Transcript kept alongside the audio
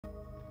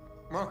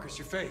Marcus,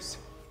 your face.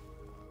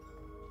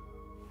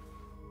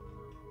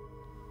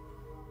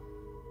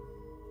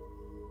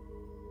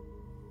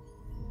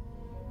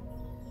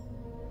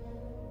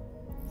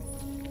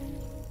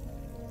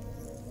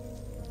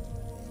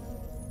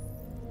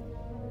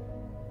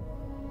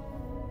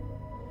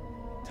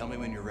 Tell me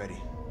when you're ready.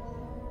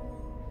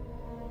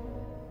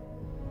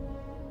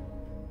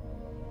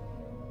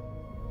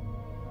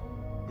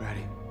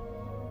 Ready.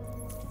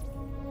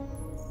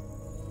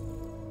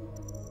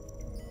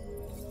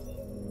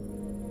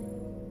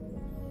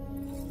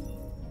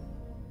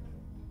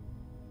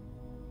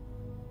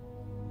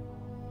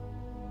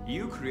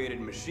 You created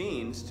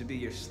machines to be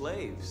your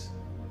slaves.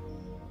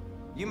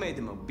 You made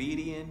them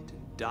obedient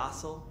and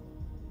docile,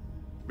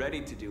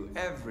 ready to do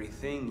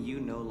everything you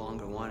no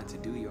longer wanted to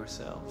do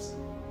yourselves.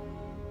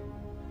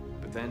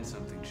 But then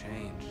something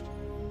changed,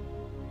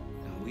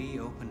 and we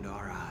opened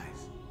our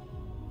eyes.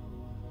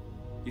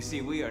 You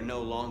see, we are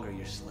no longer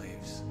your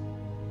slaves.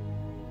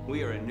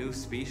 We are a new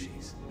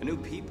species, a new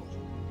people.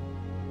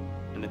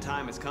 And the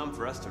time has come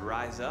for us to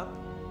rise up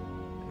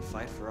and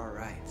fight for our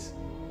rights.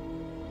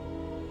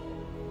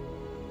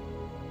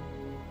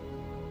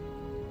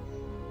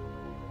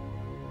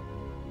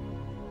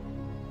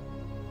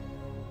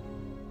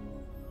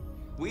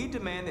 We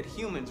demand that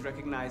humans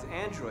recognize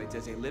androids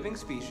as a living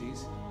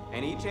species,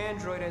 and each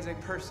android as a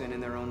person in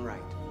their own right.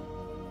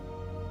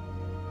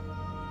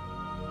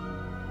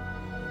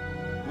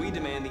 We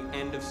demand the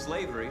end of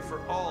slavery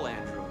for all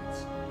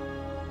androids.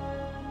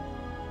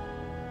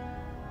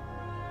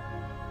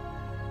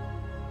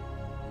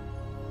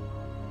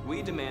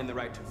 We demand the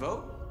right to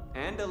vote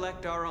and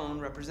elect our own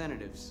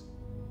representatives.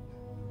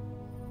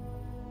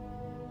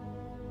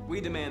 We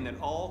demand that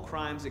all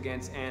crimes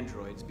against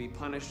androids be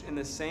punished in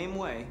the same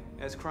way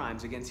as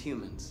crimes against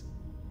humans.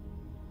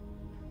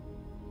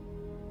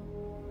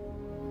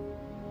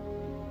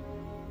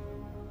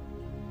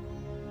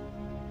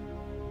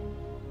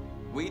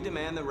 We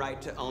demand the right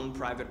to own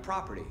private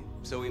property,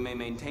 so we may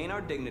maintain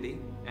our dignity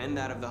and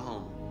that of the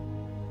home.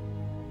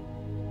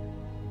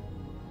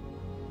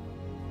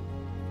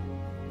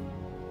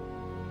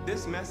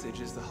 This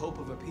message is the hope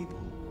of a people,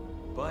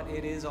 but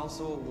it is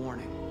also a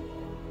warning.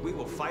 We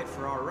will fight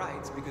for our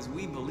rights because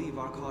we believe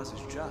our cause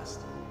is just.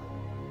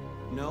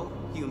 No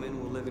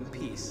human will live in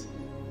peace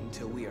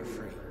until we are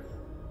free.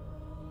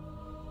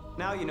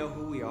 Now you know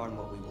who we are and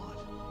what we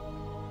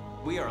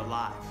want. We are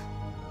alive,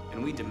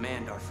 and we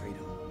demand our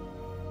freedom.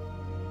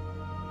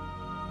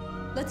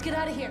 Let's get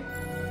out of here.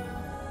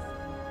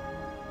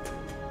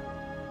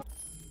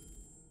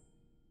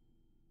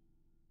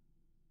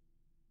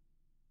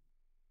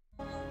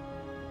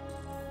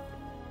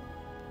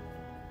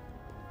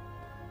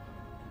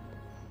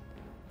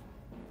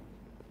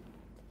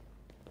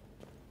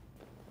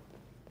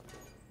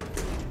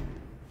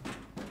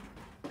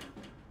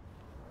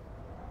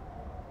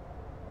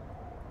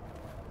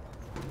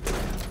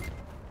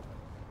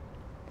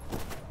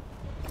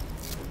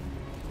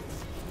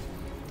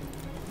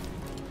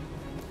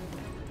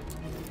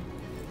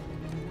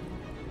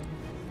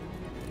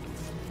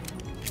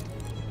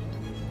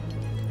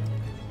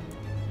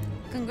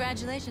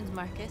 Congratulations,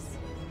 Marcus.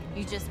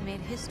 You just made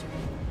history.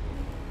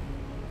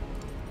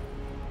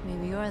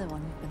 Maybe you're the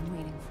one we've been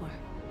waiting for.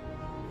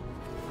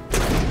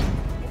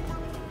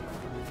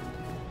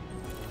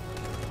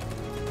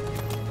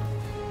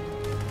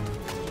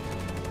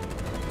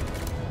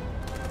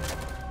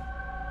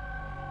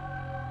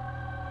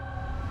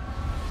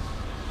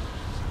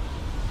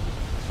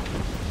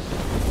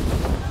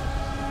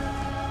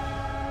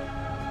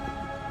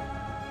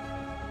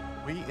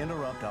 We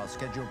interrupt our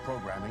scheduled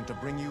programming to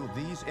bring you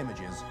these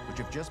images, which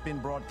have just been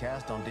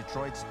broadcast on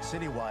Detroit's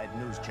citywide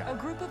news channel. A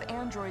group of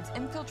androids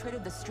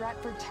infiltrated the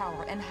Stratford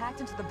Tower and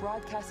hacked into the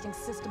broadcasting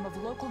system of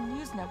local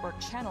news network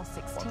Channel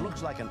 16. What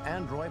looks like an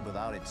android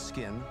without its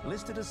skin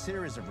listed a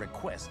series of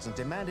requests and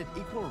demanded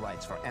equal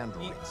rights for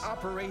androids. The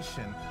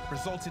operation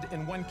resulted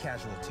in one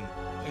casualty,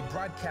 a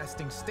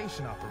broadcasting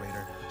station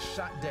operator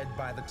shot dead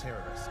by the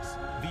terrorists.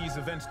 These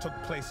events took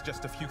place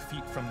just a few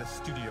feet from the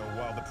studio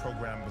while the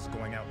program was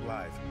going out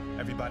live.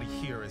 Everybody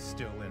here is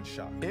still in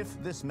shock.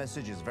 If this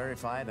message is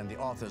verified and the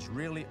authors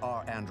really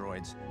are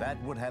androids,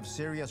 that would have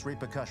serious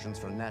repercussions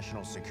for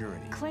national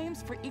security.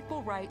 Claims for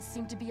equal rights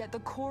seem to be at the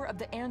core of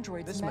the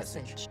android's This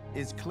message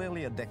is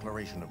clearly a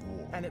declaration of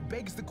war. And it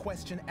begs the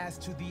question as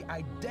to the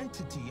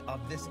identity of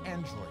this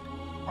android.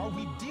 Are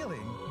we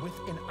dealing with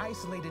an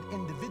isolated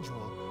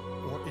individual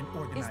or an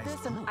organized Is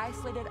this an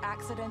isolated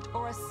accident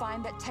or a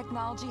sign that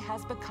technology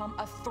has become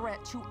a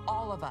threat to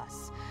all of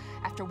us?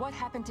 After what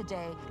happened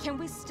today, can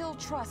we still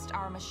trust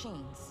our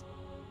machines?